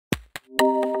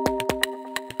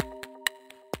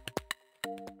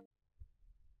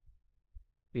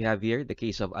We have here the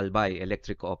case of Albay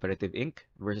Electric Cooperative Inc.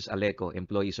 versus ALECO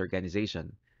Employees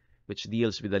Organization, which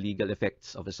deals with the legal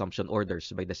effects of assumption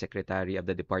orders by the Secretary of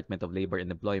the Department of Labor and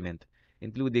Employment,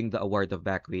 including the award of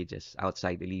back wages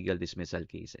outside illegal dismissal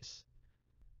cases.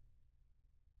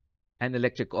 An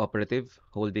electric cooperative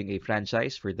holding a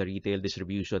franchise for the retail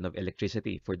distribution of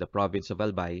electricity for the province of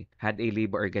Albay had a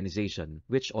labor organization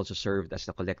which also served as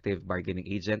the collective bargaining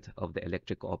agent of the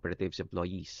electric cooperative's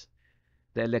employees.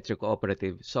 The electric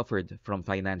cooperative suffered from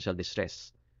financial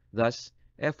distress. Thus,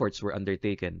 efforts were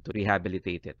undertaken to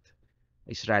rehabilitate it.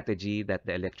 A strategy that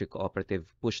the electric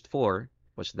cooperative pushed for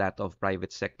was that of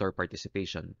private sector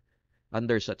participation.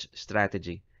 Under such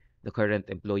strategy, the current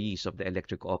employees of the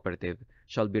electric cooperative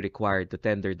shall be required to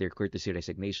tender their courtesy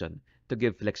resignation to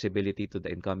give flexibility to the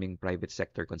incoming private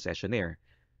sector concessionaire,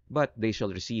 but they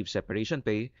shall receive separation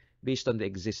pay based on the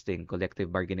existing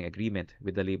collective bargaining agreement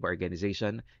with the labor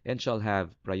organization and shall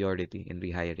have priority in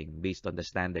rehiring based on the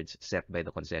standards set by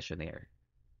the concessionaire.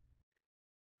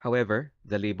 However,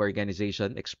 the labor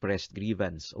organization expressed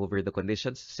grievance over the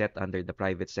conditions set under the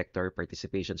private sector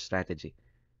participation strategy,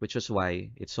 which was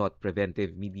why it sought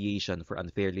preventive mediation for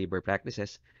unfair labor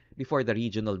practices before the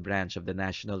regional branch of the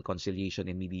National Conciliation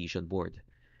and Mediation Board.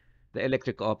 The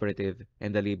electric cooperative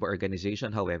and the labor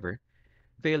organization, however,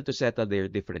 failed to settle their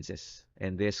differences,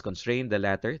 and this constrained the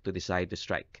latter to decide to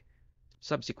strike.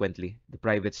 Subsequently, the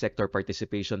private sector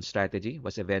participation strategy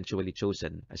was eventually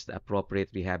chosen as the appropriate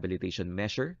rehabilitation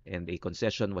measure, and a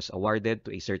concession was awarded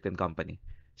to a certain company.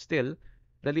 Still,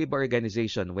 the labor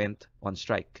organization went on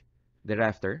strike.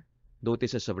 Thereafter,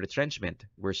 notices of retrenchment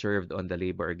were served on the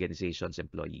labor organization's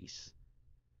employees.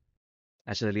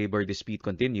 As the labor dispute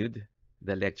continued,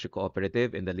 the electric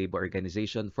cooperative and the labor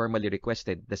organization formally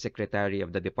requested the Secretary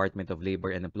of the Department of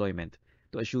Labor and Employment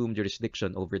to assume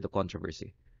jurisdiction over the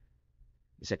controversy.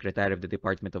 The Secretary of the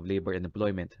Department of Labor and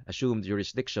Employment assumed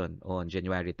jurisdiction on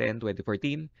January 10,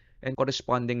 2014, and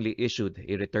correspondingly issued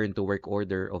a return to work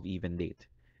order of even date.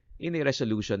 In a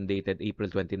resolution dated April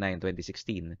 29,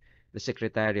 2016, the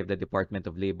Secretary of the Department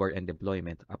of Labor and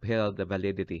Employment upheld the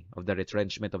validity of the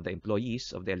retrenchment of the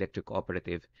employees of the electric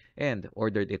cooperative and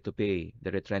ordered it to pay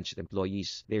the retrenched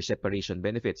employees their separation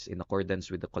benefits in accordance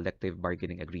with the collective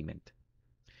bargaining agreement.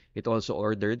 It also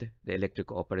ordered the electric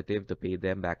cooperative to pay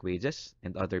them back wages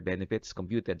and other benefits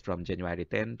computed from January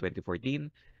 10,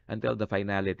 2014 until the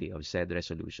finality of said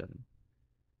resolution.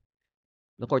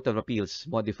 The Court of Appeals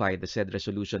modified the said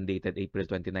resolution dated April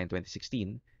 29,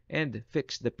 2016 and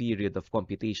fixed the period of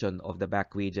computation of the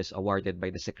back wages awarded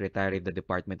by the Secretary of the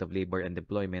Department of Labor and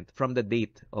Employment from the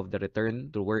date of the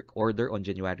return to work order on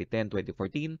January 10,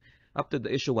 2014 up to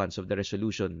the issuance of the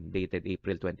resolution dated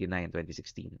April 29,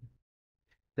 2016.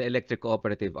 The electric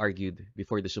cooperative argued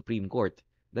before the Supreme Court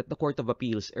that the Court of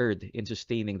Appeals erred in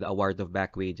sustaining the award of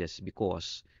back wages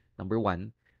because, number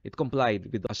one, it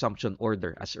complied with the assumption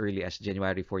order as early as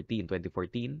January 14,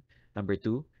 2014. Number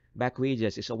two, back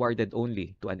wages is awarded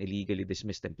only to an illegally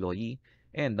dismissed employee.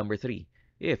 And number three,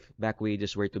 if back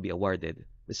wages were to be awarded,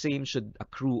 the same should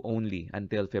accrue only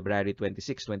until February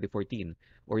 26, 2014,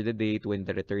 or the date when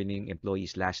the returning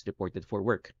employees last reported for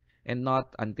work, and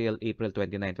not until April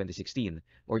 29, 2016,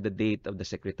 or the date of the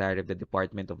Secretary of the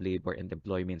Department of Labor and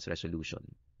Employment's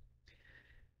resolution.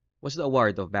 Was the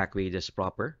award of back wages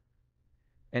proper?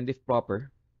 And if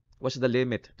proper, was the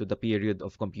limit to the period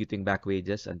of computing back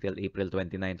wages until April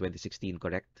 29, 2016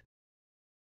 correct?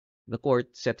 The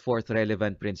court set forth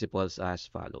relevant principles as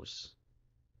follows.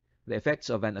 The effects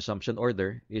of an assumption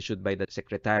order issued by the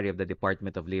Secretary of the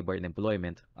Department of Labor and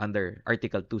Employment under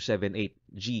Article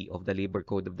 278G of the Labor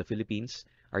Code of the Philippines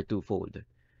are twofold.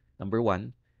 Number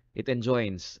one, it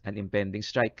enjoins an impending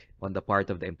strike on the part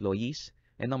of the employees,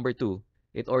 and number two,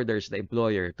 it orders the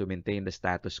employer to maintain the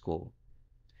status quo.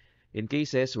 In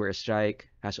cases where a strike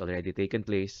has already taken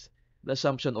place, the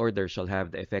assumption order shall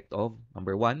have the effect of,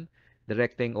 number one,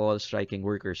 directing all striking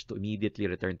workers to immediately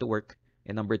return to work,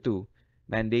 and number two,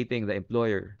 mandating the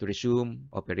employer to resume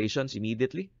operations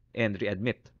immediately and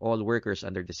readmit all workers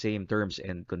under the same terms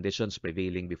and conditions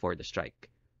prevailing before the strike.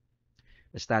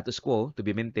 The status quo to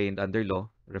be maintained under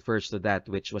law refers to that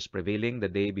which was prevailing the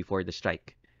day before the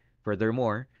strike.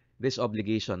 Furthermore, this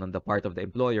obligation on the part of the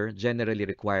employer generally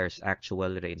requires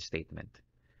actual reinstatement.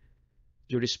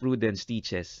 Jurisprudence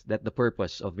teaches that the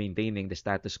purpose of maintaining the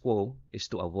status quo is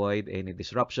to avoid any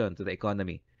disruption to the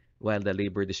economy while the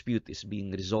labor dispute is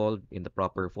being resolved in the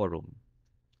proper forum.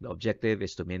 The objective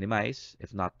is to minimize,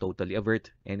 if not totally avert,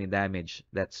 any damage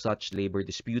that such labor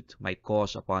dispute might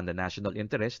cause upon the national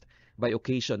interest by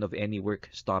occasion of any work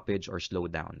stoppage or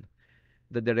slowdown.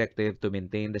 the directive to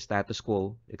maintain the status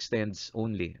quo extends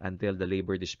only until the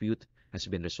labor dispute has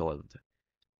been resolved.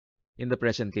 In the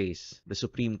present case, the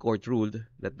Supreme Court ruled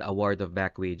that the award of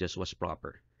back wages was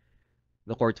proper.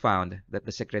 The court found that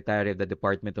the Secretary of the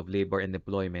Department of Labor and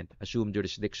Employment assumed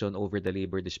jurisdiction over the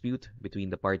labor dispute between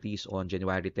the parties on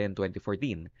January 10,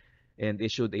 2014, and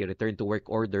issued a return-to-work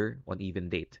order on even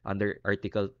date under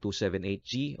Article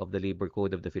 278G of the Labor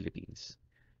Code of the Philippines.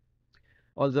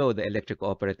 Although the electric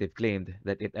cooperative claimed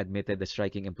that it admitted the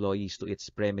striking employees to its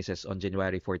premises on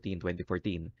January 14,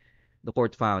 2014, the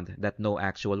court found that no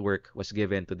actual work was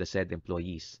given to the said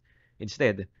employees.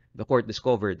 Instead, the court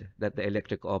discovered that the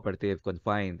electric cooperative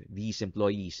confined these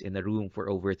employees in a room for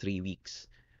over 3 weeks.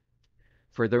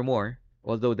 Furthermore,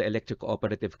 although the electric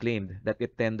cooperative claimed that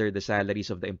it tendered the salaries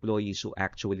of the employees who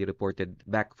actually reported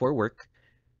back for work,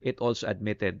 it also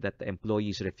admitted that the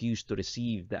employees refused to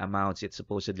receive the amounts it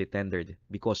supposedly tendered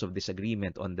because of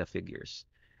disagreement on the figures.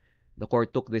 The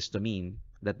court took this to mean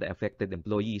that the affected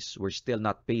employees were still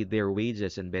not paid their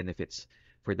wages and benefits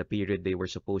for the period they were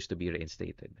supposed to be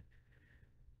reinstated.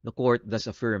 The court thus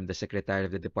affirmed the Secretary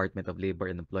of the Department of Labor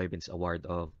and Employment's award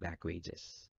of back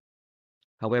wages.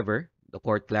 However, the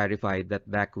court clarified that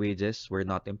back wages were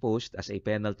not imposed as a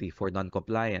penalty for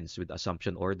non-compliance with the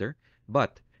assumption order,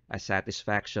 but as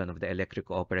satisfaction of the electric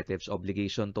cooperative's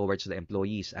obligation towards the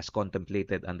employees as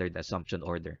contemplated under the assumption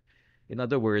order. In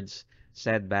other words,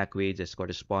 said back wages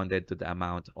corresponded to the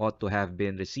amount ought to have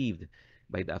been received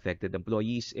by the affected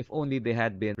employees if only they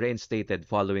had been reinstated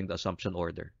following the assumption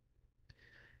order.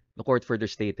 The court further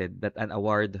stated that an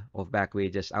award of back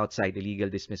wages outside illegal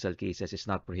dismissal cases is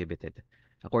not prohibited.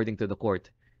 According to the court,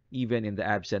 even in the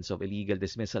absence of illegal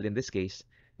dismissal in this case,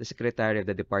 the Secretary of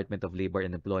the Department of Labor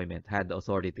and Employment had the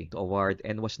authority to award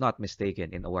and was not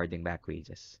mistaken in awarding back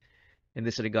wages. In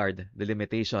this regard, the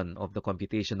limitation of the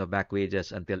computation of back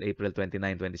wages until April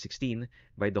 29, 2016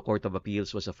 by the Court of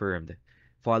Appeals was affirmed.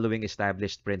 Following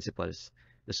established principles,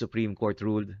 the Supreme Court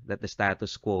ruled that the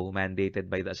status quo mandated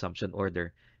by the assumption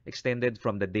order extended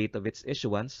from the date of its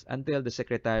issuance until the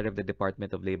Secretary of the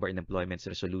Department of Labor and Employment's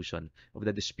resolution of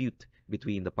the dispute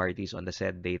between the parties on the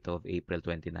said date of April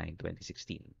 29,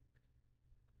 2016.